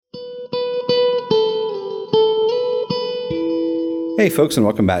Hey folks, and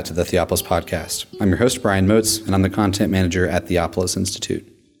welcome back to the Theopolis Podcast. I'm your host, Brian Moats, and I'm the content manager at Theopolis Institute.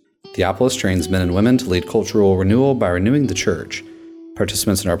 Theopolis trains men and women to lead cultural renewal by renewing the church.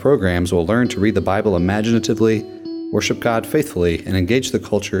 Participants in our programs will learn to read the Bible imaginatively, worship God faithfully, and engage the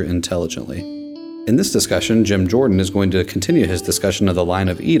culture intelligently. In this discussion, Jim Jordan is going to continue his discussion of the line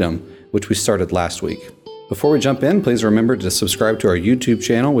of Edom, which we started last week. Before we jump in, please remember to subscribe to our YouTube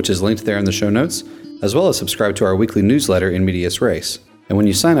channel, which is linked there in the show notes, as well as subscribe to our weekly newsletter, In Medias Res. And when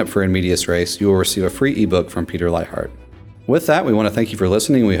you sign up for In Medias Res, you will receive a free ebook from Peter Leithart. With that, we want to thank you for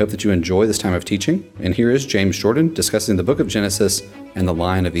listening. We hope that you enjoy this time of teaching. And here is James Jordan discussing the book of Genesis and the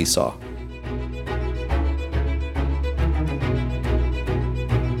line of Esau.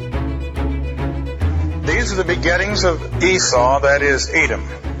 These are the begettings of Esau, that is, Edom.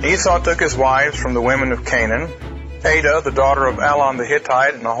 Esau took his wives from the women of Canaan: Adah, the daughter of Elon the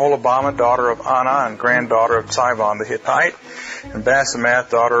Hittite, and Aholibamah, daughter of Anah and granddaughter of Sihon the Hittite, and Basemath,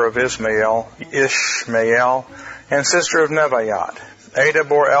 daughter of Ishmael, and sister of Nebaioth. Adah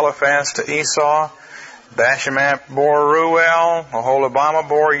bore Eliphaz to Esau. Basemath bore Reuel. Aholibamah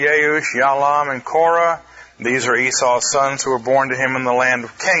bore Yeush, Yalam, and Korah. These are Esau's sons who were born to him in the land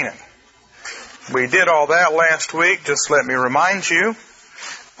of Canaan. We did all that last week. Just let me remind you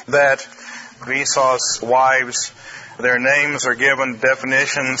that Esau's wives, their names are given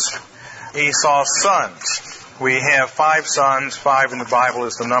definitions. Esau's sons. We have 5 sons. 5 in the Bible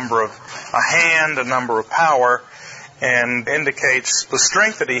is the number of a hand, a number of power, and indicates the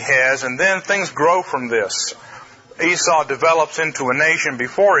strength that he has, and then things grow from this. Esau develops into a nation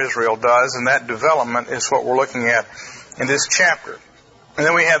before Israel does, and that development is what we're looking at in this chapter. And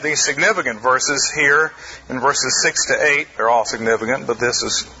then we have these significant verses here in verses 6 to 8. They're all significant, but this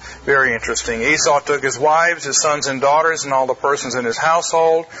is very interesting. Esau took his wives, his sons and daughters, and all the persons in his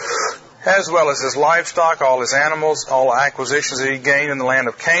household, as well as his livestock, all his animals, all the acquisitions that he gained in the land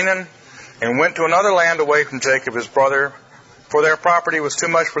of Canaan, and went to another land away from Jacob his brother, for their property was too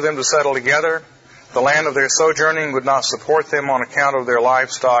much for them to settle together. The land of their sojourning would not support them on account of their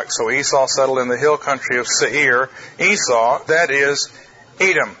livestock, so Esau settled in the hill country of Seir. Esau, that is,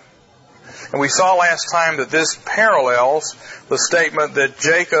 Edom. And we saw last time that this parallels the statement that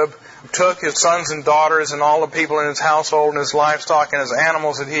Jacob took his sons and daughters and all the people in his household and his livestock and his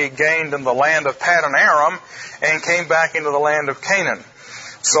animals that he had gained in the land of Paddan Aram and came back into the land of Canaan.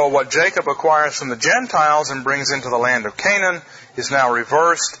 So what Jacob acquires from the Gentiles and brings into the land of Canaan is now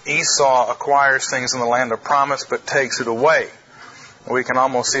reversed. Esau acquires things in the land of promise but takes it away. We can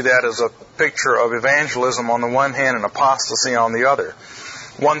almost see that as a picture of evangelism on the one hand and apostasy on the other.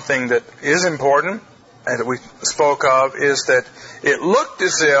 One thing that is important, and that we spoke of, is that it looked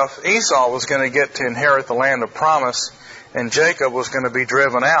as if Esau was going to get to inherit the land of promise and Jacob was going to be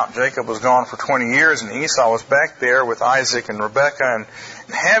driven out. Jacob was gone for 20 years and Esau was back there with Isaac and Rebekah and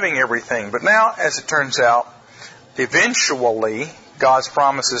having everything. But now, as it turns out, eventually God's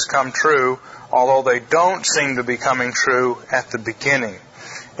promises come true, although they don't seem to be coming true at the beginning.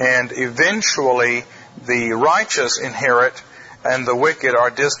 And eventually the righteous inherit and the wicked are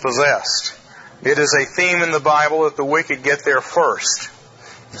dispossessed. It is a theme in the Bible that the wicked get there first.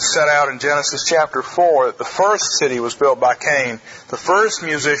 It's set out in Genesis chapter 4 that the first city was built by Cain. The first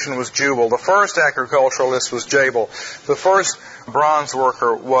musician was Jubal. The first agriculturalist was Jabal. The first bronze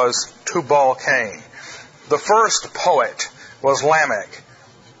worker was Tubal-Cain. The first poet was Lamech.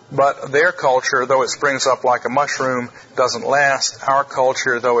 But their culture, though it springs up like a mushroom, doesn't last. Our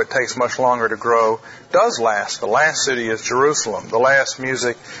culture, though it takes much longer to grow, does last. The last city is Jerusalem. The last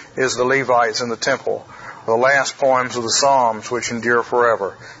music is the Levites in the temple. The last poems are the Psalms, which endure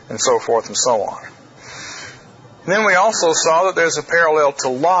forever, and so forth and so on. And then we also saw that there's a parallel to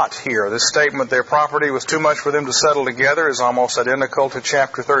Lot here. This statement, their property was too much for them to settle together, is almost identical to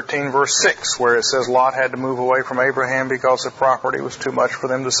chapter 13, verse 6, where it says Lot had to move away from Abraham because the property was too much for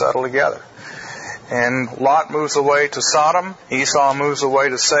them to settle together. And Lot moves away to Sodom. Esau moves away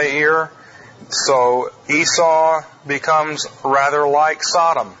to Seir. So Esau becomes rather like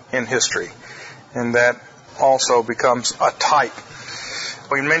Sodom in history, and that also becomes a type.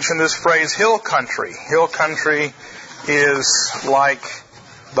 We mentioned this phrase, hill country. Hill country is like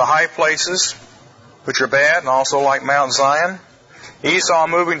the high places, which are bad, and also like Mount Zion. Esau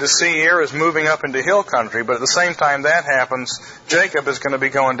moving to Seir is moving up into hill country, but at the same time that happens, Jacob is going to be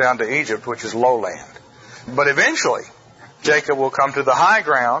going down to Egypt, which is lowland. But eventually, Jacob will come to the high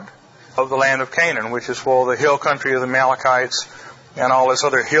ground of the land of Canaan, which is for the hill country of the Amalekites and all this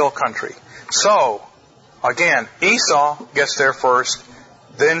other hill country. So, again, Esau gets there first,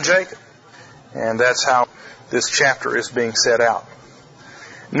 then Jacob. And that's how this chapter is being set out.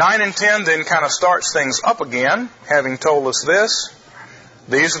 9 and 10 then kind of starts things up again, having told us this.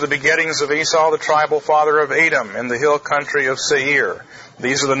 These are the begettings of Esau, the tribal father of Edom, in the hill country of Seir.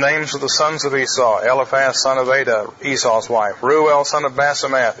 These are the names of the sons of Esau: Eliphaz, son of Adah, Esau's wife; Reuel, son of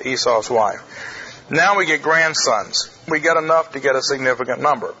Basemath, Esau's wife. Now we get grandsons. We get enough to get a significant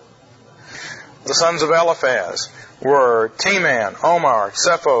number. The sons of Eliphaz were Teman, Omar,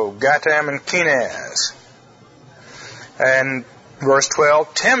 Sepho, Gatam, and Kenaz. And verse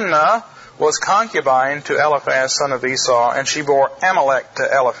 12, Timnah was concubine to Eliphaz, son of Esau, and she bore Amalek to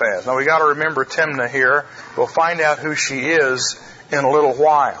Eliphaz. Now we got to remember Timnah here. We'll find out who she is in a little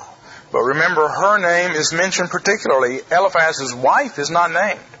while. But remember, her name is mentioned particularly. Eliphaz's wife is not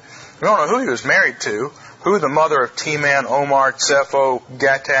named. We don't know who he was married to, who the mother of Teman, Omar, Sepho,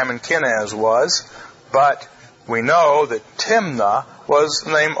 Gatam, and Kenaz was, but we know that Timnah was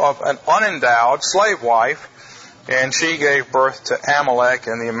the name of an unendowed slave wife, and she gave birth to Amalek,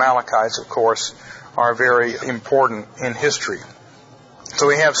 and the Amalekites, of course, are very important in history. So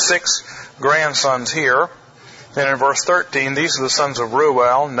we have 6 grandsons here. Then in verse 13, these are the sons of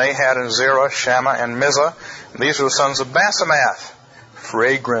Reuel, Nahat and Zerah, Shammah and Mizah. And these are the sons of Basemath,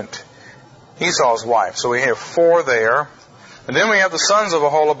 fragrant, Esau's wife. So we have 4 there. And then we have the sons of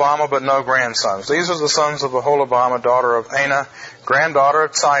Aholibamah, but no grandsons. These are the sons of Aholibamah, daughter of Anah, granddaughter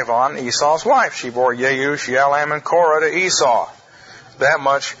of Tzivon, Esau's wife. She bore Yeush, Yalam, and Korah to Esau. That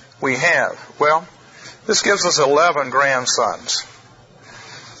much we have. Well, this gives us 11 grandsons.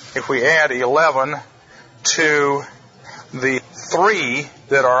 If we add 11 to the 3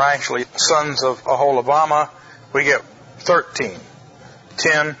 that are actually sons of Aholibamah, we get 13.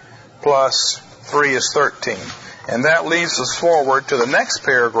 10 plus 3 is 13. And that leads us forward to the next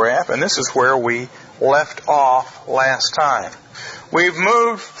paragraph, and this is where we left off last time. We've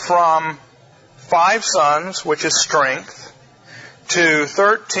moved from 5 sons, which is strength, to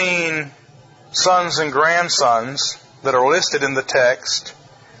 13 sons and grandsons that are listed in the text,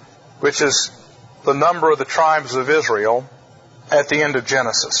 which is the number of the tribes of Israel at the end of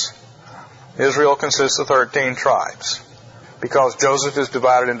Genesis. Israel consists of 13 tribes, because Joseph is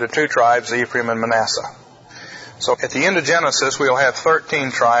divided into 2 tribes, Ephraim and Manasseh. So at the end of Genesis, we'll have 13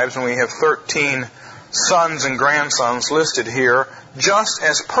 tribes, and we have 13 sons and grandsons listed here just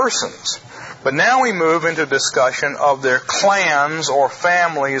as persons. But now we move into discussion of their clans or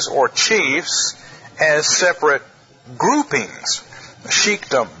families or chiefs as separate groupings,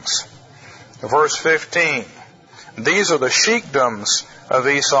 sheikdoms. Verse 15, these are the sheikdoms of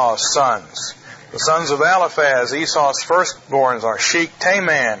Esau's sons. The sons of Eliphaz, Esau's firstborns, are Sheik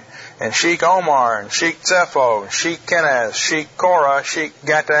Teman, and Sheik Omar, and Sheik Sepho, and Sheik Kenaz, Sheik Korah, Sheik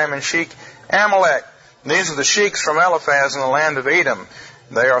Gatam, and Sheik Amalek. These are the sheiks from Eliphaz in the land of Edom.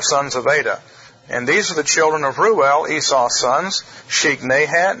 They are sons of Adah. And these are the children of Reuel, Esau's sons, Sheik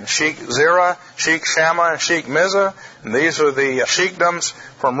Nahat, and Sheik Zerah, Sheik Shammah, and Sheik Mizah. And these are the sheikdoms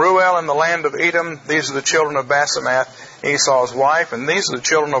from Reuel in the land of Edom. These are the children of Basemath, Esau's wife. And these are the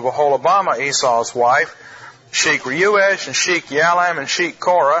children of Aholibamah, Esau's wife, Sheik Reuesh, and Sheik Yalam, and Sheik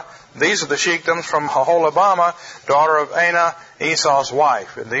Korah. These are the sheikdoms from Aholibamah, daughter of Anah, Esau's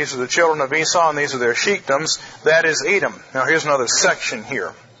wife. And these are the children of Esau, and these are their sheikdoms. That is Edom. Now here's another section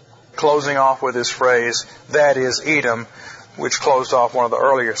here, closing off with this phrase, that is Edom, which closed off one of the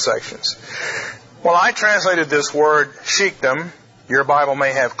earlier sections. Well, I translated this word sheikdom. Your Bible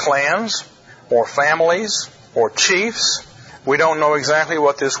may have clans, or families, or chiefs. We don't know exactly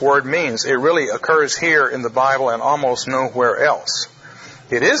what this word means. It really occurs here in the Bible and almost nowhere else.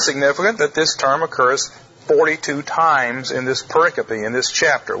 It is significant that this term occurs 42 times in this pericope, in this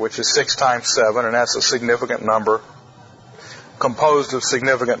chapter, which is 6 times 7, and that's a significant number, composed of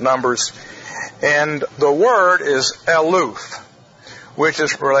significant numbers. And the word is Eluf, which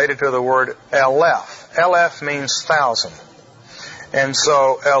is related to the word Eleph. Eleph means 1,000. And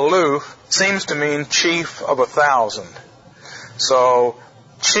so Eluf seems to mean chief of 1,000. So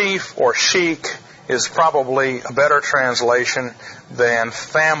chief or sheik is probably a better translation than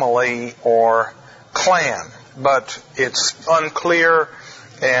family or clan. But it's unclear,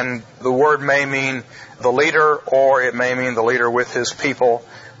 and the word may mean the leader, or it may mean the leader with his people.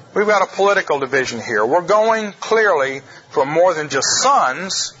 We've got a political division here. We're going clearly from more than just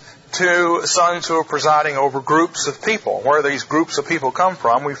sons to sons who are presiding over groups of people. Where these groups of people come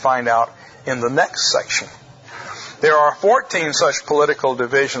from, we find out in the next section. There are 14 such political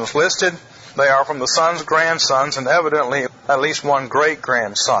divisions listed. They are from the sons, grandsons, and evidently at least one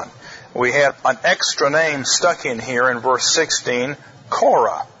great-grandson. We have an extra name stuck in here in verse 16,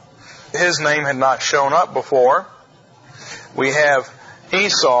 Korah. His name had not shown up before. We have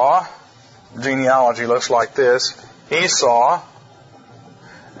Esau. Genealogy looks like this. Esau.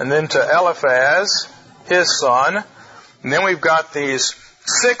 And then to Eliphaz, his son. And then we've got these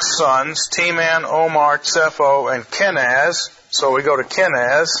 6 sons, Teman, Omar, Tsepho, and Kenaz. So we go to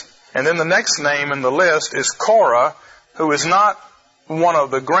Kenaz. And then the next name in the list is Korah, who is not one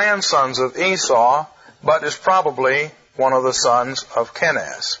of the grandsons of Esau, but is probably one of the sons of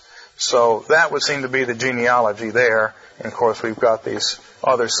Kenaz. So that would seem to be the genealogy there. And of course we've got these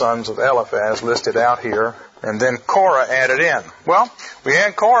other sons of Eliphaz listed out here. And then Korah added in. Well, we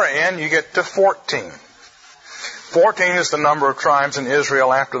add Korah in, you get to 14. 14 is the number of tribes in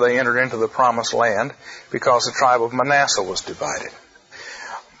Israel after they entered into the Promised Land, because the tribe of Manasseh was divided.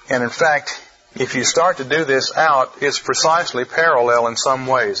 And in fact, if you start to do this out, it's precisely parallel in some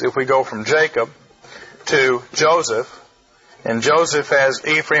ways. If we go from Jacob to Joseph, and Joseph has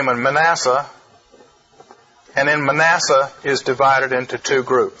Ephraim and Manasseh, and then Manasseh is divided into 2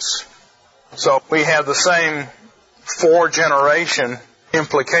 groups. So we have the same 4-generation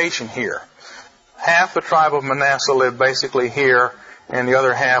implication here. Half the tribe of Manasseh lived basically here, and the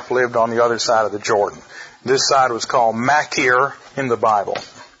other half lived on the other side of the Jordan. This side was called Machir in the Bible.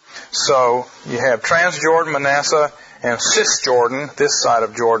 So you have Transjordan Manasseh and Cisjordan, this side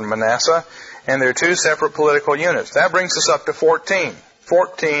of Jordan Manasseh, and they're 2 separate political units. That brings us up to 14.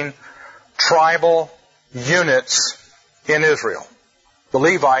 14 tribal units in Israel. The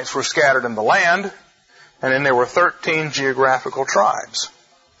Levites were scattered in the land, and then there were 13 geographical tribes.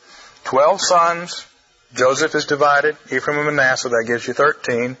 12 sons, Joseph is divided, Ephraim and Manasseh, that gives you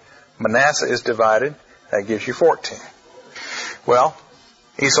 13. Manasseh is divided, that gives you 14. Well,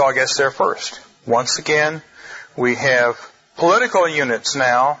 Esau gets there first. Once again, we have political units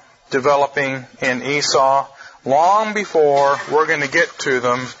now developing in Esau long before we're going to get to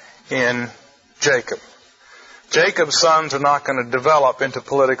them in Jacob. Jacob's sons are not going to develop into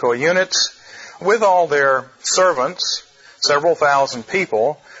political units. With all their servants, several thousand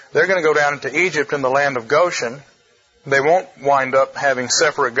people, they're going to go down into Egypt in the land of Goshen. They won't wind up having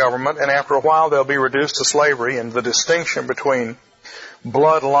separate government, and after a while they'll be reduced to slavery, and the distinction between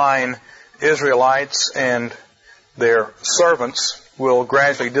bloodline Israelites and their servants will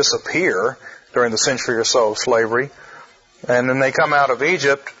gradually disappear during the century or so of slavery. And when they come out of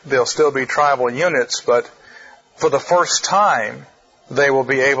Egypt, they'll still be tribal units, but for the first time, they will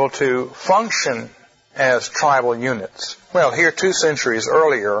be able to function as tribal units. Well, here 2 centuries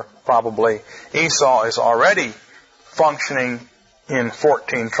earlier, probably, Esau is already functioning in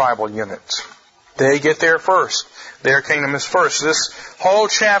 14 tribal units. They get there first. Their kingdom is first. This whole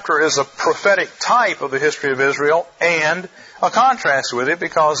chapter is a prophetic type of the history of Israel and a contrast with it,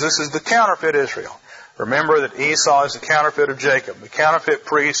 because this is the counterfeit Israel. Remember that Esau is the counterfeit of Jacob, the counterfeit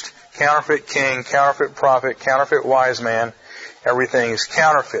priest, counterfeit king, counterfeit prophet, counterfeit wise man. Everything is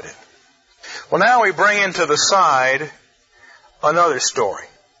counterfeited. Well, now we bring into the side another story.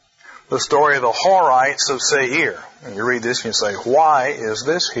 The story of the Horites of Seir. And you read this and you say, why is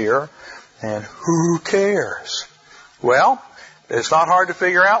this here? And who cares? Well, it's not hard to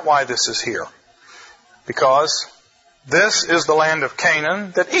figure out why this is here. Because this is the land of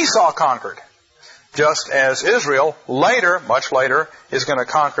Canaan that Esau conquered. Just as Israel later, much later, is going to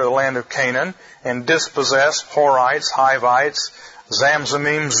conquer the land of Canaan and dispossess Horites, Hivites,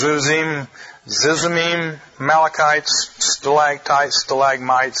 Zamzumim, Zuzim, Zizimim, Malachites, Stalactites,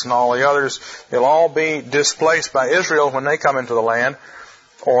 Stalagmites, and all the others. They'll all be displaced by Israel when they come into the land,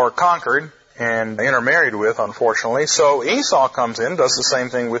 or conquered and intermarried with, unfortunately. So Esau comes in, does the same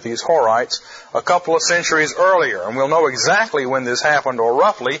thing with these Horites a couple of centuries earlier. And we'll know exactly when this happened, or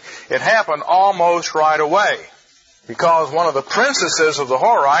roughly. It happened almost right away, because one of the princesses of the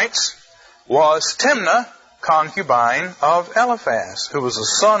Horites was Timnah, concubine of Eliphaz, who was the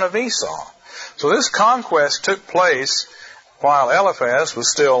son of Esau. So this conquest took place while Eliphaz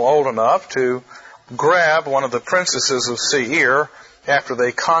was still old enough to grab one of the princesses of Seir after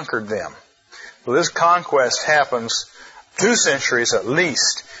they conquered them. So this conquest happens 2 centuries at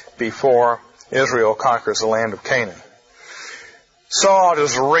least before Israel conquers the land of Canaan. So I'll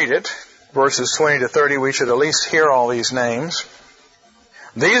just read it. Verses 20 to 30, we should at least hear all these names.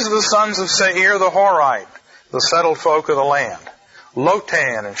 These are the sons of Seir the Horite, the settled folk of the land.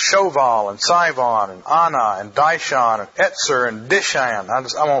 Lotan and Shoval and Sivon and Anah and Dishon and Etzer and Dishan.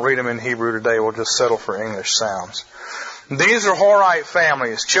 I won't read them in Hebrew today. We'll just settle for English sounds. These are Horite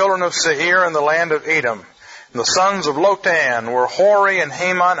families, children of Seir in the land of Edom. And the sons of Lotan were Hori and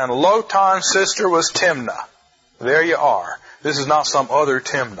Heman, and Lotan's sister was Timnah. There you are. This is not some other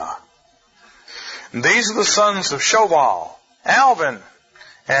Timnah. And these are the sons of Shoval, Alvin,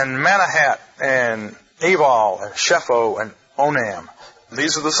 and Manahat, and Eval, and Shepho, and Onam.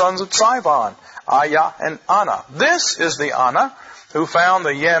 These are the sons of Sivon, Ayah, and Anah. This is the Anah who found the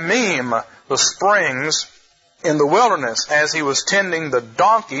Yamim, the springs, in the wilderness as he was tending the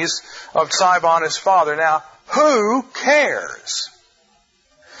donkeys of Sihon his father. Now, who cares?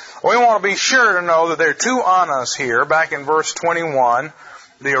 We want to be sure to know that there are two Anas here. Back in verse 21,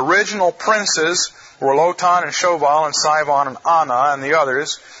 the original princes were Lotan and Shoval and Sihon and Anah and the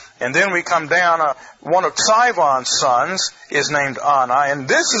others. And then we come down, one of Sihon's sons is named Anah, and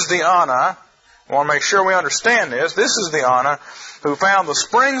this is the Anah, I want to make sure we understand this, this is the Anah who found the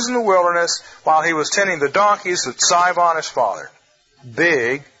springs in the wilderness while he was tending the donkeys of Sihon his father.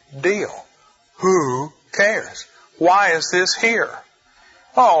 Big deal. Who cares? Why is this here?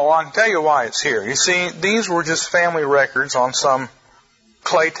 Oh, I can tell you why it's here. You see, these were just family records on some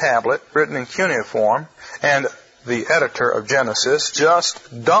clay tablet written in cuneiform, and the editor of Genesis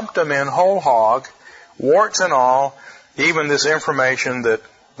just dumped them in whole hog, warts and all, even this information that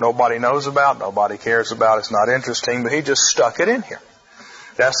nobody knows about, nobody cares about, it's not interesting, but he just stuck it in here.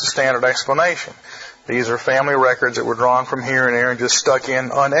 That's the standard explanation. These are family records that were drawn from here and there and just stuck in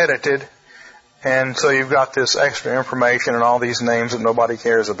unedited, and so you've got this extra information and all these names that nobody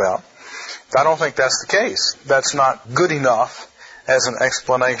cares about. I don't think that's the case. That's not good enough as an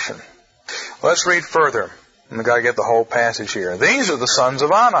explanation. Let's read further. We've got to get the whole passage here. These are the sons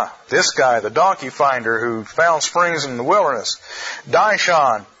of Anah. This guy, the donkey finder who found springs in the wilderness.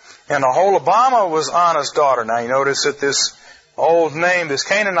 Dishon and Aholibamah was Anah's daughter. Now you notice that this old name, this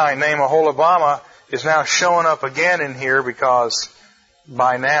Canaanite name, Aholibamah, is now showing up again in here because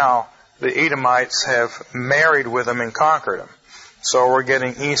by now the Edomites have married with them and conquered them. So we're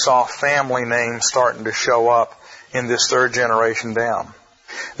getting Esau family names starting to show up in this third generation down.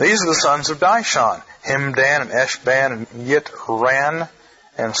 These are the sons of Dishon, Himdan and Eshban and Yitran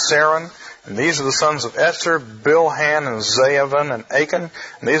and Saran. And these are the sons of Etzer, Bilhan and Zayavan and Achan.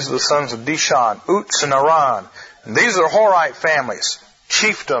 And these are the sons of Dishon, Uts and Aran. And these are the Horite families,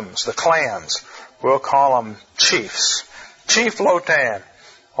 chiefdoms, the clans. We'll call them chiefs. Chief Lotan,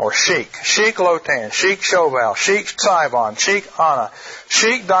 or Sheik. Sheik Lotan, Sheik Shoval, Sheik Sihon, Sheik Anah,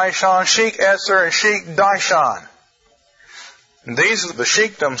 Sheik Dishon, Sheik Etzer, and Sheik Dishon. And these are the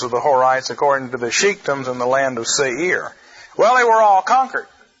sheikdoms of the Horites according to the sheikdoms in the land of Seir. Well, they were all conquered.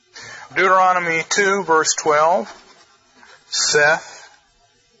 Deuteronomy 2, verse 12. Seth.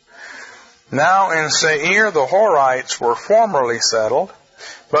 Now in Seir the Horites were formerly settled,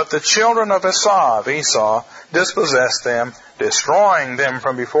 but the children of Esau, dispossessed them, destroying them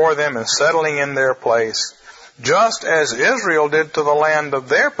from before them and settling in their place, just as Israel did to the land of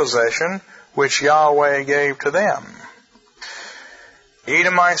their possession, which Yahweh gave to them.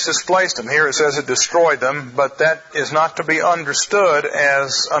 Edomites displaced them. Here it says it destroyed them, but that is not to be understood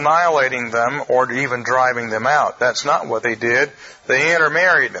as annihilating them or even driving them out. That's not what they did. They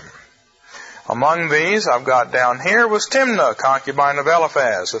intermarried them. Among these, I've got down here, was Timnah, concubine of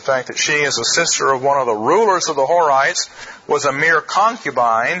Eliphaz. The fact that she is a sister of one of the rulers of the Horites was a mere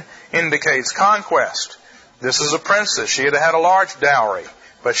concubine indicates conquest. This is a princess. She had had a large dowry,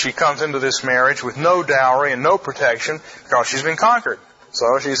 but she comes into this marriage with no dowry and no protection because she's been conquered.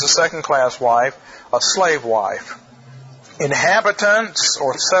 So she's a second-class wife, a slave wife. Inhabitants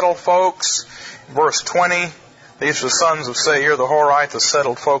or settled folks, verse 20, these are the sons of Seir, the Horites, the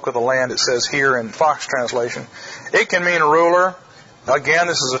settled folk of the land, it says here in Fox translation. It can mean a ruler. Again,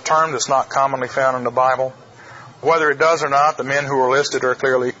 this is a term that's not commonly found in the Bible. Whether it does or not, the men who are listed are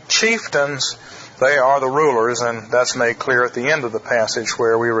clearly chieftains. They are the rulers, and that's made clear at the end of the passage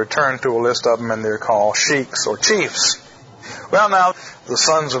where we return to a list of them, and they're called sheiks or chiefs. Well, now, the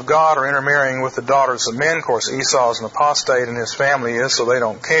sons of God are intermarrying with the daughters of men. Of course, Esau is an apostate and his family is, so they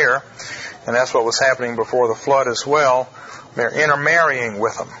don't care. And that's what was happening before the flood as well. They're intermarrying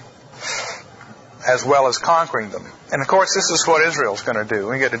with them, as well as conquering them. And of course, this is what Israel's going to do.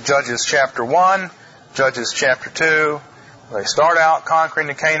 We get to Judges chapter 1, Judges chapter 2. They start out conquering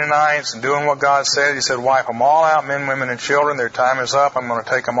the Canaanites and doing what God said. He said, wipe them all out, men, women, and children. Their time is up. I'm going to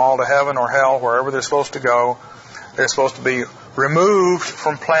take them all to heaven or hell, wherever they're supposed to go. They're supposed to be removed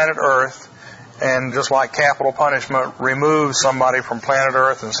from planet Earth, and just like capital punishment removes somebody from planet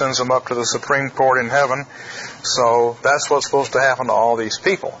Earth and sends them up to the Supreme Court in heaven. So that's what's supposed to happen to all these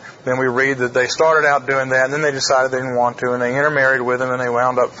people. Then we read that they started out doing that, and then they decided they didn't want to, and they intermarried with them, and they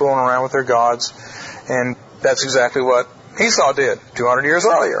wound up fooling around with their gods. And that's exactly what Esau did 200 years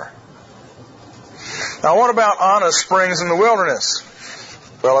earlier. Now what about Anah's springs in the wilderness?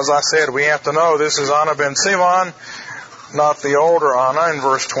 Well, as I said, we have to know this is Anah ben Simon, not the older Anah in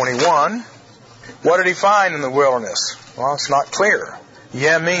verse 21. What did he find in the wilderness? Well, it's not clear.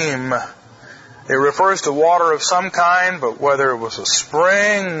 Yemim. It refers to water of some kind, but whether it was a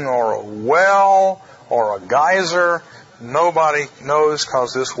spring or a well or a geyser, nobody knows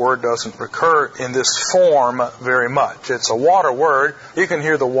because this word doesn't recur in this form very much. It's a water word. You can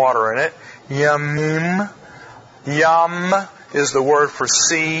hear the water in it. Yamim. Yam is the word for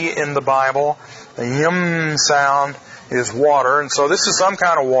sea in the Bible. The yam sound is water, and so this is some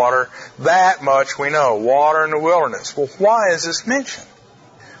kind of water. That much we know. Water in the wilderness. Well, why is this mentioned?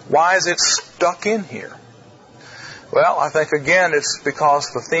 Why is it stuck in here? Well, I think again it's because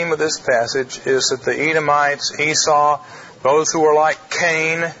the theme of this passage is that the Edomites, Esau, those who are like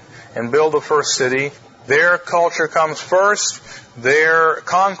Cain and build the first city, their culture comes first, their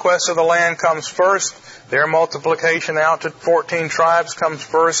conquest of the land comes first, their multiplication out to 14 tribes comes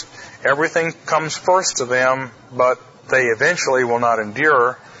first. Everything comes first to them, but they eventually will not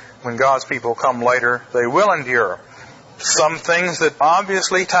endure. When God's people come later, they will endure. Some things that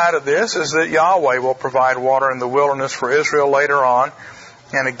obviously tie to this is that Yahweh will provide water in the wilderness for Israel later on.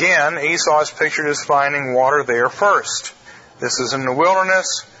 And again, Esau is pictured as finding water there first. This is in the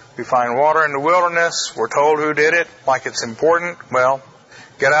wilderness. We find water in the wilderness. We're told who did it, like it's important. Well,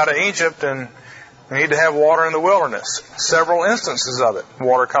 get out of Egypt and we need to have water in the wilderness. Several instances of it.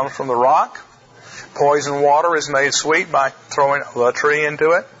 Water comes from the rock. Poison water is made sweet by throwing a tree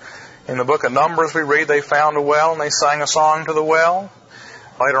into it. In the book of Numbers we read they found a well and they sang a song to the well.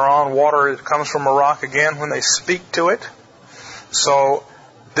 Later on, water comes from a rock again when they speak to it. So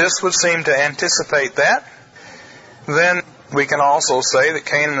this would seem to anticipate that. Then we can also say that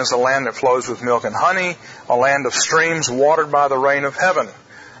Canaan is a land that flows with milk and honey, a land of streams watered by the rain of heaven,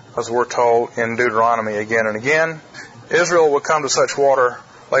 as we're told in Deuteronomy again and again. Israel will come to such water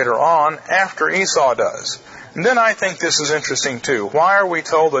later on after Esau does. And then I think this is interesting too. Why are we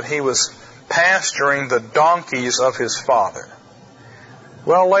told that he was pasturing the donkeys of his father?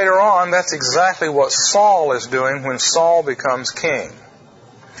 Well, later on, that's exactly what Saul is doing when Saul becomes king.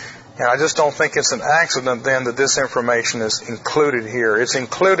 And I just don't think it's an accident then that this information is included here. It's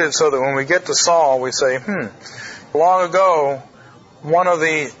included so that when we get to Saul, we say, long ago, one of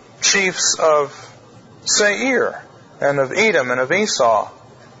the chiefs of Seir and of Edom and of Esau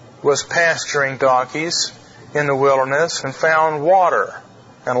was pasturing donkeys in the wilderness and found water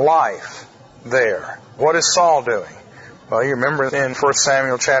and life there. What is Saul doing? Well, you remember in 1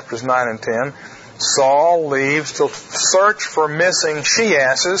 Samuel chapters 9 and 10, Saul leaves to search for missing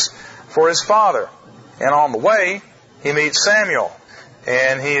she-asses for his father. And on the way, he meets Samuel.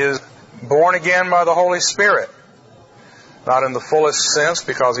 And he is born again by the Holy Spirit. Not in the fullest sense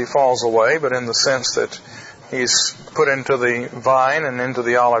because he falls away, but in the sense that he's put into the vine and into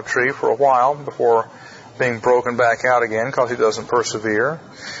the olive tree for a while before being broken back out again because he doesn't persevere.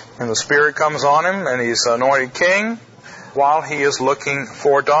 And the Spirit comes on him and he's anointed king while he is looking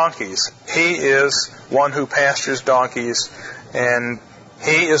for donkeys. He is one who pastures donkeys and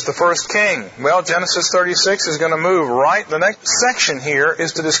he is the first king. Well, Genesis 36 is going to move right. The next section here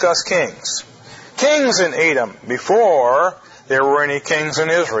is to discuss kings. Kings in Edom before there were any kings in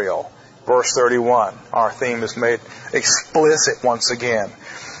Israel. Verse 31. Our theme is made explicit once again.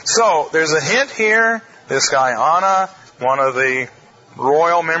 So, there's a hint here. This guy Anna, one of the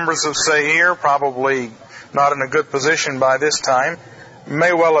royal members of Seir, probably not in a good position by this time,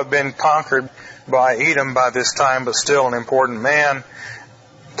 may well have been conquered by Edom by this time, but still an important man,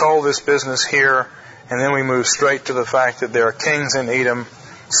 told this business here, and then we move straight to the fact that there are kings in Edom.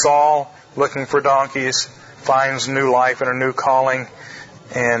 Saul, looking for donkeys, finds new life and a new calling,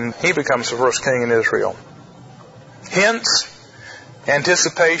 and he becomes the first king in Israel. Hints,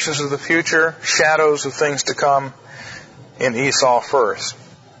 anticipations of the future, shadows of things to come in Esau first.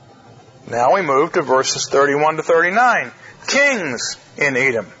 Now we move to verses 31 to 39. Kings in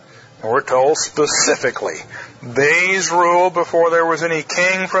Edom. And we're told specifically, these ruled before there was any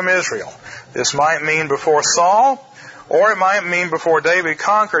king from Israel. This might mean before Saul, or it might mean before David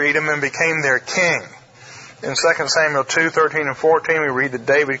conquered Edom and became their king. In 2 Samuel 2, 13 and 14, we read that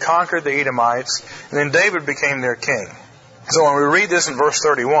David conquered the Edomites, and then David became their king. So when we read this in verse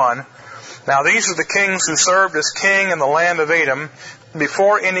 31, now these are the kings who served as king in the land of Edom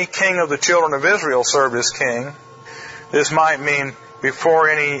before any king of the children of Israel served as king. This might mean before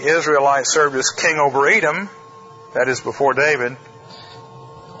any Israelite served as king over Edom, that is before David,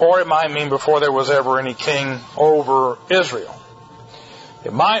 or it might mean before there was ever any king over Israel.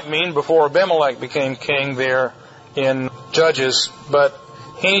 It might mean before Abimelech became king there in Judges, but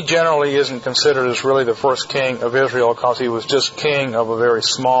he generally isn't considered as really the first king of Israel because he was just king of a very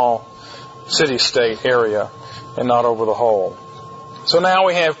small city-state area and not over the whole. So now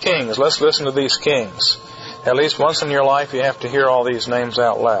we have kings. Let's listen to these kings. At least once in your life you have to hear all these names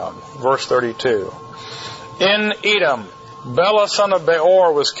out loud. Verse 32. In Edom, Bela son of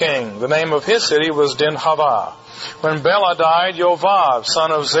Beor was king. The name of his city was Dinhavah. When Bela died, Yovav,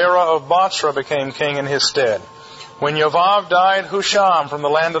 son of Zerah of Botzrah, became king in his stead. When Yovav died, Husham from the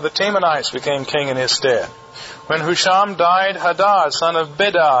land of the Temanites became king in his stead. When Husham died, Hadad, son of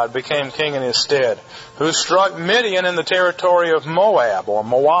Bedad, became king in his stead, who struck Midian in the territory of Moab, or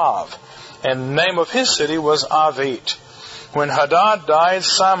Moav, and the name of his city was Avit. When Hadad died,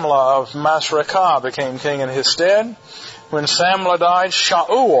 Samlah of Masrekah became king in his stead. When Samlah died,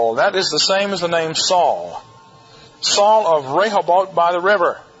 Shaul, that is the same as the name Saul, Saul of Rehoboth by the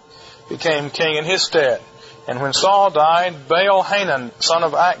river, became king in his stead. And when Saul died, Baal-Hanan, son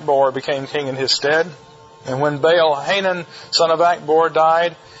of Akbor, became king in his stead. And when Baal-Hanan, son of Akbor,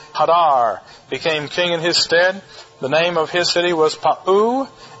 died, Hadar became king in his stead. The name of his city was Pau,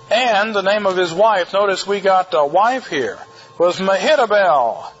 and the name of his wife, notice we got a wife here, was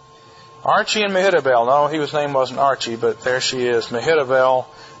Mehetabel. Archie and Mehetabel. No, his name wasn't Archie, but there she is, Mehetabel,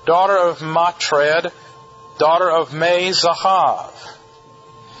 daughter of Matred, daughter of Me-Zahav.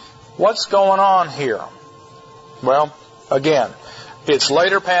 What's going on here? Well, again, it's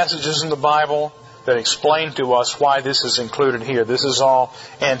later passages in the Bible that explain to us why this is included here. This is all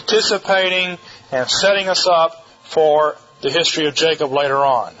anticipating and setting us up for the history of Jacob later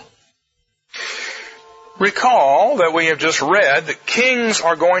on. Recall that we have just read that kings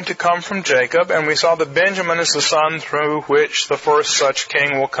are going to come from Jacob, and we saw that Benjamin is the son through which the first such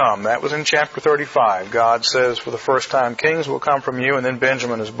king will come. That was in chapter 35. God says for the first time, kings will come from you, and then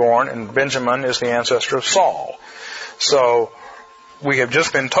Benjamin is born, and Benjamin is the ancestor of Saul. So we have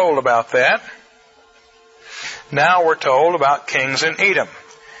just been told about that. Now we're told about kings in Edom.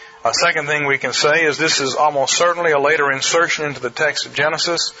 A second thing we can say is this is almost certainly a later insertion into the text of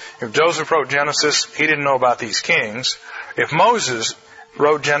Genesis. If Joseph wrote Genesis, he didn't know about these kings. If Moses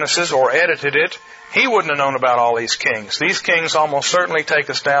wrote Genesis or edited it, he wouldn't have known about all these kings. These kings almost certainly take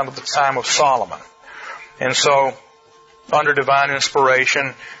us down to the time of Solomon. And so, under divine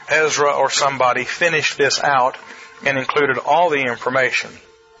inspiration, Ezra or somebody finished this out and included all the information.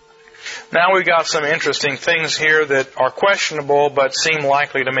 Now we've got some interesting things here that are questionable but seem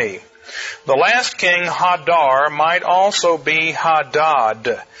likely to me. The last king, Hadar, might also be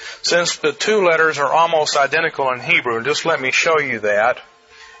Hadad, since the two letters are almost identical in Hebrew. Just let me show you that.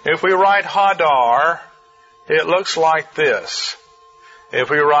 If we write Hadar, it looks like this. If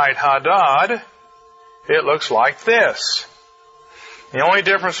we write Hadad, it looks like this. The only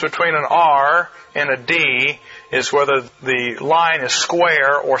difference between an R and a D is whether the line is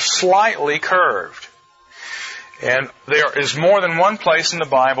square or slightly curved. And there is more than one place in the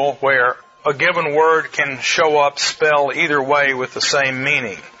Bible where a given word can show up spelled either way with the same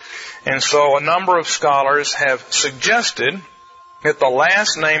meaning. And so a number of scholars have suggested that the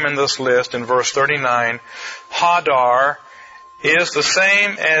last name in this list in verse 39, Hadar, is the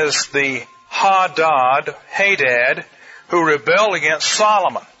same as the Hadad, who rebelled against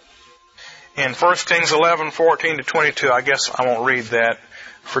Solomon. In 1 Kings 11:14-22, I guess I won't read that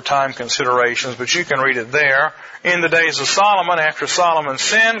for time considerations, but you can read it there. In the days of Solomon, after Solomon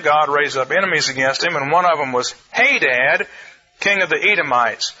sinned, God raised up enemies against him, and one of them was Hadad, king of the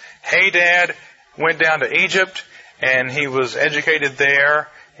Edomites. Hadad went down to Egypt, and he was educated there,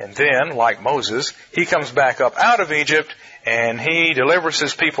 and then, like Moses, he comes back up out of Egypt, and he delivers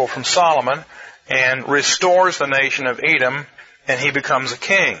his people from Solomon, and restores the nation of Edom, and he becomes a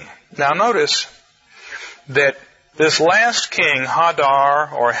king. Now notice that this last king,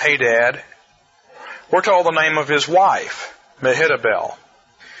 Hadar or Hadad, we're told the name of his wife, Mehetabel.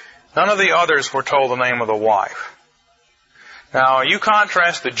 None of the others were told the name of the wife. Now you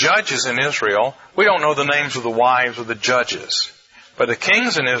contrast the judges in Israel, we don't know the names of the wives of the judges. But the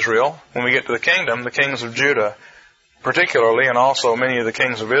kings in Israel, when we get to the kingdom, the kings of Judah particularly, and also many of the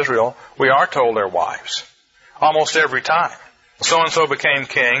kings of Israel, we are told their wives. Almost every time. So-and-so became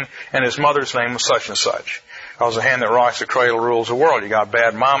king, and his mother's name was such and such. Because the hand that rocks the cradle rules the world. You got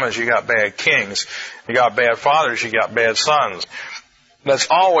bad mamas, you got bad kings. You got bad fathers, you got bad sons. That's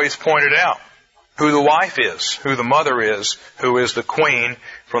always pointed out. Who the wife is, who the mother is, who is the queen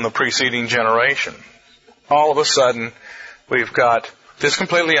from the preceding generation. All of a sudden, we've got this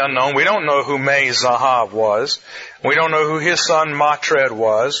completely unknown. We don't know who Me-Zahav was. We don't know who his son Matred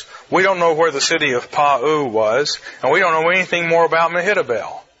was. We don't know where the city of Pau was. And we don't know anything more about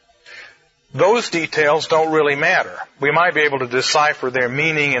Mehetabel. Those details don't really matter. We might be able to decipher their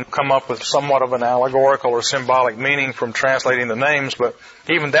meaning and come up with somewhat of an allegorical or symbolic meaning from translating the names, but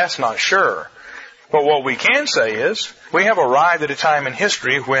even that's not sure. But what we can say is, we have arrived at a time in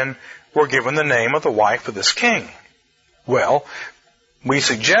history when we're given the name of the wife of this king. Well, we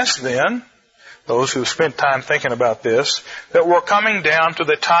suggest then, those who've spent time thinking about this, that we're coming down to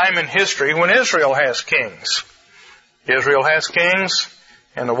the time in history when Israel has kings. Israel has kings,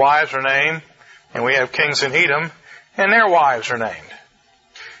 and the wives are named, and we have kings in Edom, and their wives are named.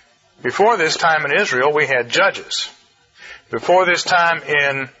 Before this time in Israel, we had judges. Before this time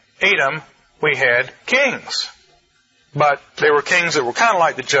in Edom, we had kings. But they were kings that were kind of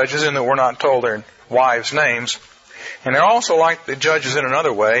like the judges in that we're not told their wives' names. And they're also like the judges in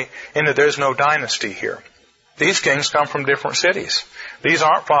another way, in that there's no dynasty here. These kings come from different cities. These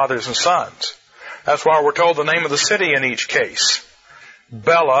aren't fathers and sons. That's why we're told the name of the city in each case.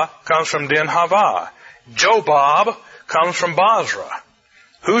 Bela comes from Din-Havah. Jobab comes from Basra.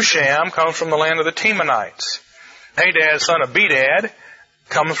 Husham comes from the land of the Temanites. Hadad, son of Bedad,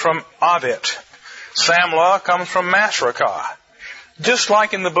 comes from Avit. Samlah comes from Masrekah. Just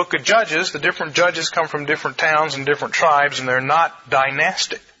like in the book of Judges, the different judges come from different towns and different tribes, and they're not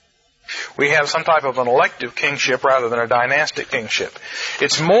dynastic. We have some type of an elective kingship rather than a dynastic kingship.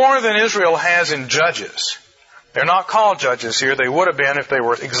 It's more than Israel has in Judges. They're not called judges here. They would have been if they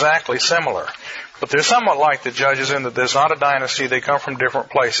were exactly similar. But they're somewhat like the judges in that there's not a dynasty. They come from different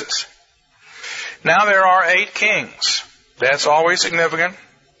places. Now there are 8 kings. That's always significant.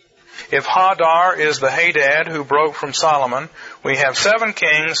 If Hadar is the Hadad who broke from Solomon, we have 7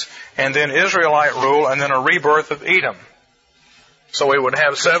 kings, and then Israelite rule, and then a rebirth of Edom. So we would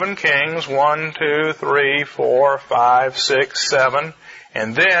have 7 kings, 1, 2, 3, 4, 5, 6, 7,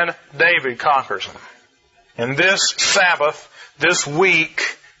 and then David conquers them. And this Sabbath, this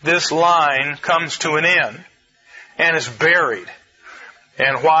week, this line comes to an end and is buried.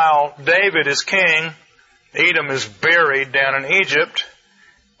 And while David is king, Edom is buried down in Egypt,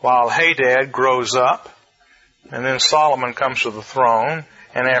 while Hadad grows up, and then Solomon comes to the throne,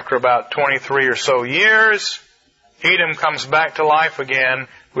 and after about 23 or so years, Edom comes back to life again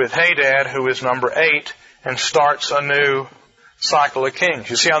with Hadad, who is number 8, and starts a new cycle of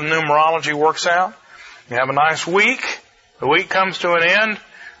kings. You see how the numerology works out? You have a nice week, the week comes to an end,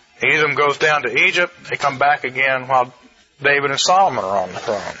 Edom goes down to Egypt, they come back again while David and Solomon are on the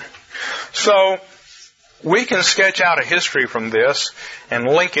throne. So, we can sketch out a history from this and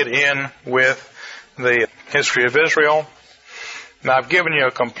link it in with the history of Israel. Now, I've given you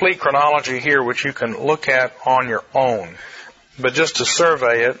a complete chronology here which you can look at on your own. But just to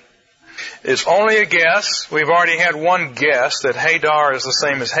survey it, it's only a guess. We've already had one guess that Hadar is the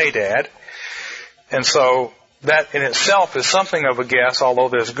same as Hadad. And so that in itself is something of a guess, although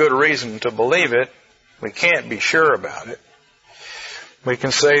there's good reason to believe it. We can't be sure about it. We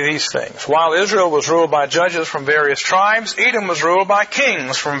can say these things. While Israel was ruled by judges from various tribes, Edom was ruled by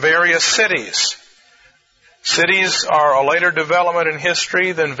kings from various cities. Cities are a later development in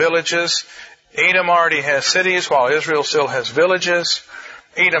history than villages. Edom already has cities while Israel still has villages.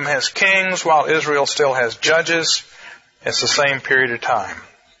 Edom has kings while Israel still has judges. It's the same period of time.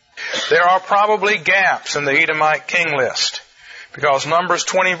 There are probably gaps in the Edomite king list, because Numbers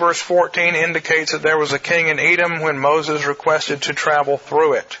 20 verse 14 indicates that there was a king in Edom when Moses requested to travel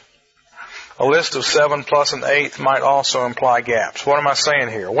through it. A list of 7 plus an 8th might also imply gaps. What am I saying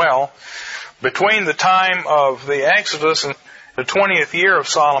here? Well, between the time of the Exodus and the 20th year of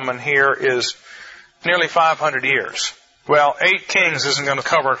Solomon here is nearly 500 years. Well, 8 kings isn't going to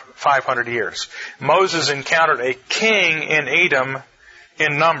cover 500 years. Moses encountered a king in Edom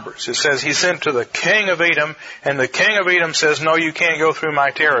in Numbers. It says he sent to the king of Edom, and the king of Edom says, no, you can't go through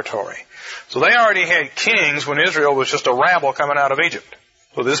my territory. So they already had kings when Israel was just a rabble coming out of Egypt.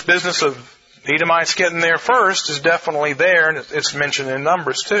 So this business of Edomites getting there first is definitely there, and it's mentioned in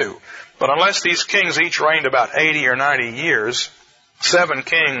Numbers too. But unless these kings each reigned about 80 or 90 years, 7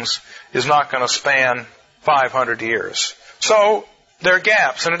 kings is not going to span 500 years. So there are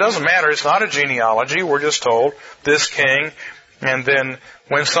gaps, and it doesn't matter. It's not a genealogy. We're just told this king, and then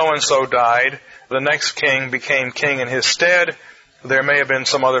when so-and-so died, the next king became king in his stead. There may have been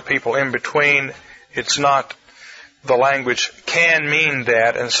some other people in between. It's not, the language can mean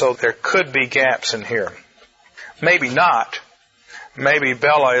that, and so there could be gaps in here. Maybe not. Maybe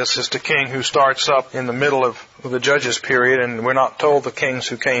Bela is just a king who starts up in the middle of the Judges period, and we're not told the kings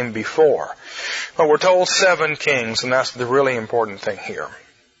who came before. But we're told 7 kings, and that's the really important thing here.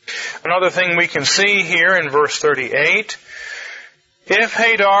 Another thing we can see here in verse 38, if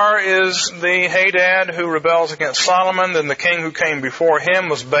Hadar is the Hadad who rebels against Solomon, then the king who came before him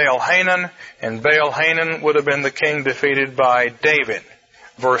was Baal-Hanan, and Baal-Hanan would have been the king defeated by David.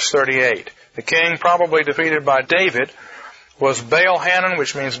 Verse 38. The king probably defeated by David was Baal-Hanan,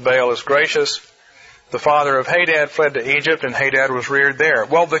 which means Baal is gracious. The father of Hadad fled to Egypt, and Hadad was reared there.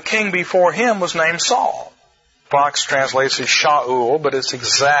 Well, the king before him was named Saul. Fox translates as Shaul, but it's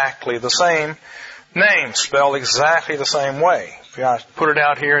exactly the same name, spelled exactly the same way. If I put it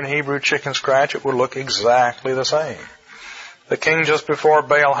out here in Hebrew chicken scratch, it would look exactly the same. The king just before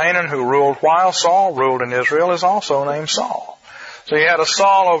Baal-Hanan, who ruled while Saul ruled in Israel, is also named Saul. So you had a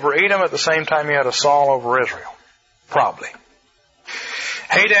Saul over Edom at the same time you had a Saul over Israel. Probably.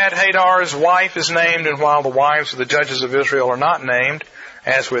 Hadar's wife is named, and while the wives of the judges of Israel are not named,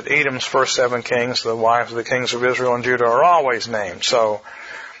 as with Edom's first 7 kings, the wives of the kings of Israel and Judah are always named. So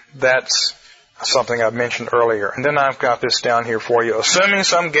that's something I've mentioned earlier. And then I've got this down here for you. Assuming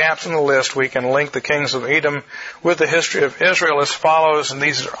some gaps in the list, we can link the kings of Edom with the history of Israel as follows, and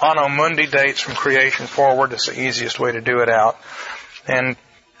these are Anno Mundi dates from creation forward. It's the easiest way to do it out. And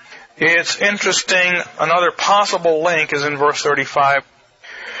it's interesting, another possible link is in verse 35.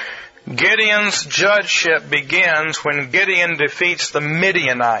 Gideon's judgeship begins when Gideon defeats the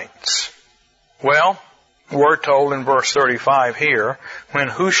Midianites. Well, we're told in verse 35 here, when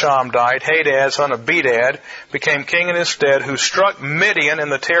Husham died, Hadad, son of Bedad, became king in his stead, who struck Midian in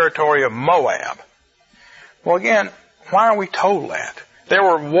the territory of Moab. Well, again, why are we told that? There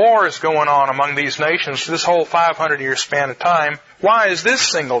were wars going on among these nations this whole 500-year span of time. Why is this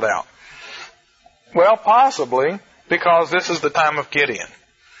singled out? Well, possibly because this is the time of Gideon.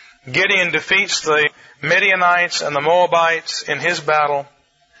 Gideon defeats the Midianites and the Moabites in his battle,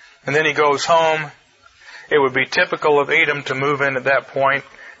 and then he goes home. It would be typical of Edom to move in at that point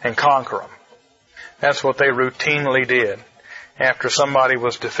and conquer them. That's what they routinely did. After somebody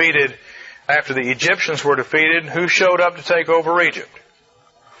was defeated, after the Egyptians were defeated, who showed up to take over Egypt?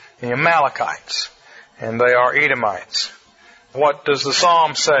 The Amalekites. And they are Edomites. What does the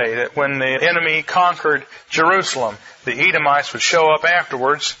Psalm say? That when the enemy conquered Jerusalem, the Edomites would show up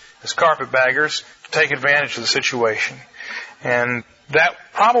afterwards as carpetbaggers to take advantage of the situation. And that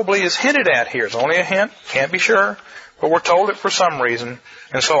probably is hinted at here. It's only a hint, can't be sure, but we're told it for some reason.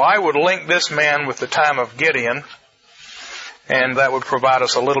 And so I would link this man with the time of Gideon, and that would provide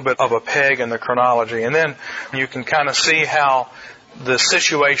us a little bit of a peg in the chronology. And then you can kind of see how the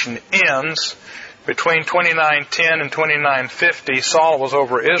situation ends. Between 2910 and 2950, Saul was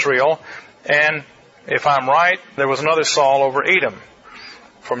over Israel, and if I'm right, there was another Saul over Edom.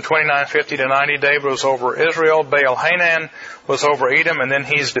 From 2950 to 90, David was over Israel. Baal-Hanan was over Edom, and then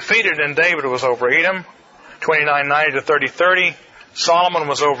he's defeated, and David was over Edom. 2990 to 3030, Solomon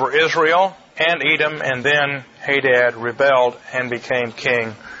was over Israel and Edom, and then Hadad rebelled and became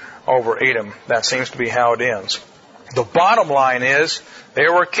king over Edom. That seems to be how it ends. The bottom line is,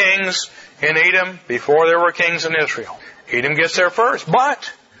 there were kings in Edom before there were kings in Israel. Edom gets there first,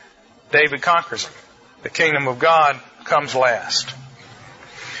 but David conquers them. The kingdom of God comes last.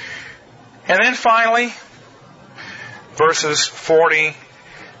 And then finally, verses 40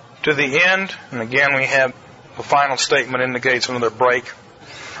 to the end, and again we have the final statement indicates another break.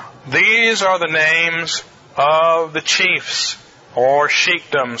 These are the names of the chiefs or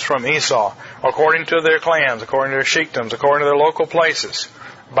sheikdoms from Esau, according to their clans, according to their sheikdoms, according to their local places,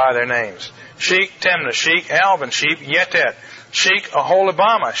 by their names. Sheik Timnah, Sheik Alvin, Sheik Yetet, Sheik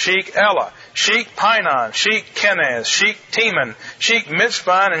Aholibama, Sheik Ella, Sheik Pinon, Sheik Kenaz, Sheik Teman, Sheik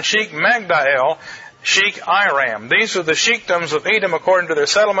Mitzvah, and Sheik Magdael, Sheik Iram. These are the sheikdoms of Edom according to their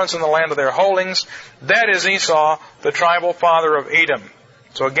settlements in the land of their holdings. That is Esau, the tribal father of Edom.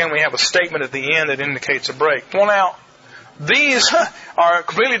 So again, we have a statement at the end that indicates a break. Well now, these are a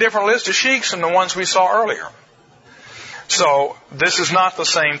completely different list of sheiks than the ones we saw earlier. So this is not the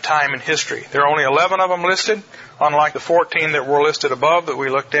same time in history. There are only 11 of them listed, unlike the 14 that were listed above that we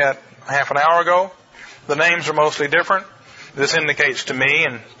looked at half an hour ago. The names are mostly different. This indicates to me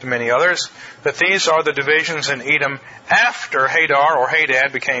and to many others that these are the divisions in Edom after Hadar or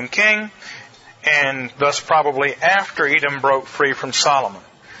Hadad became king, and thus probably after Edom broke free from Solomon.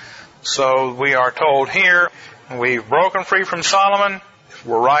 So we are told here, we've broken free from Solomon.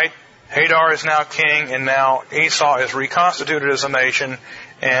 We're right. Hadar is now king, and now Esau is reconstituted as a nation,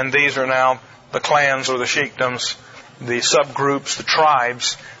 and these are now the clans or the sheikdoms, the subgroups, the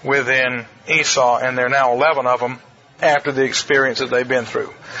tribes within Esau, and there are now 11 of them after the experience that they've been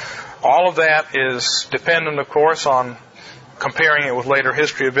through. All of that is dependent, of course, on comparing it with later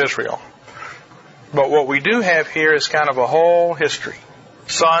history of Israel. But what we do have here is kind of a whole history.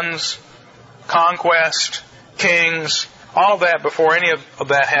 Sons, conquest, kings, all of that before any of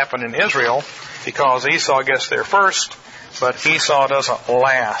that happened in Israel, because Esau gets there first, but Esau doesn't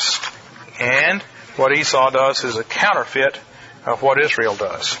last. And what Esau does is a counterfeit of what Israel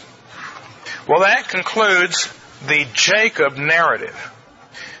does. Well, that concludes the Jacob narrative.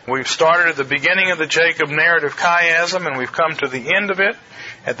 We've started at the beginning of the Jacob narrative chiasm, and we've come to the end of it.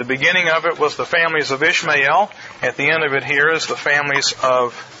 At the beginning of it was the families of Ishmael. At the end of it here is the families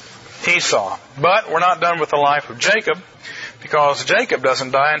of Esau. But we're not done with the life of Jacob, because Jacob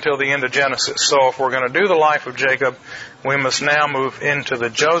doesn't die until the end of Genesis. So if we're going to do the life of Jacob, we must now move into the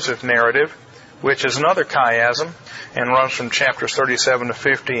Joseph narrative, which is another chiasm and runs from chapters 37 to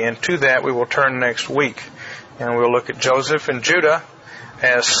 50, and to that we will turn next week. And we'll look at Joseph and Judah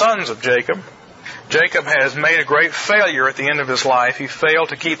as sons of Jacob. Jacob has made a great failure at the end of his life. He failed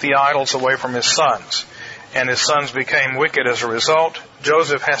to keep the idols away from his sons, and his sons became wicked as a result.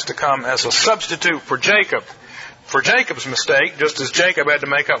 Joseph has to come as a substitute for Jacob, for Jacob's mistake, just as Jacob had to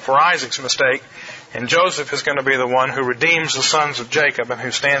make up for Isaac's mistake. And Joseph is going to be the one who redeems the sons of Jacob and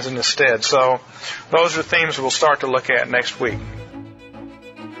who stands in his stead. So those are themes we'll start to look at next week.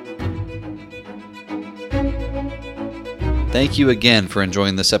 Thank you again for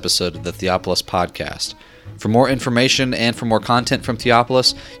enjoying this episode of the Theopolis Podcast. For more information and for more content from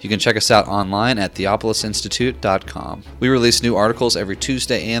Theopolis, you can check us out online at theopolisinstitute.com. We release new articles every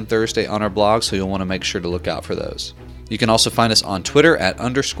Tuesday and Thursday on our blog, so you'll want to make sure to look out for those. You can also find us on Twitter at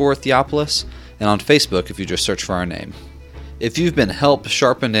 _Theopolis and on Facebook if you just search for our name. If you've been helped,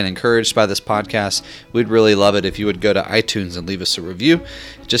 sharpened, and encouraged by this podcast, we'd really love it if you would go to iTunes and leave us a review.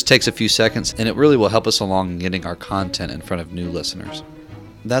 It just takes a few seconds, and it really will help us along in getting our content in front of new listeners.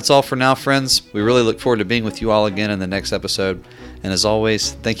 That's all for now, friends. We really look forward to being with you all again in the next episode. And as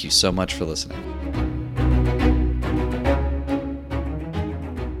always, thank you so much for listening.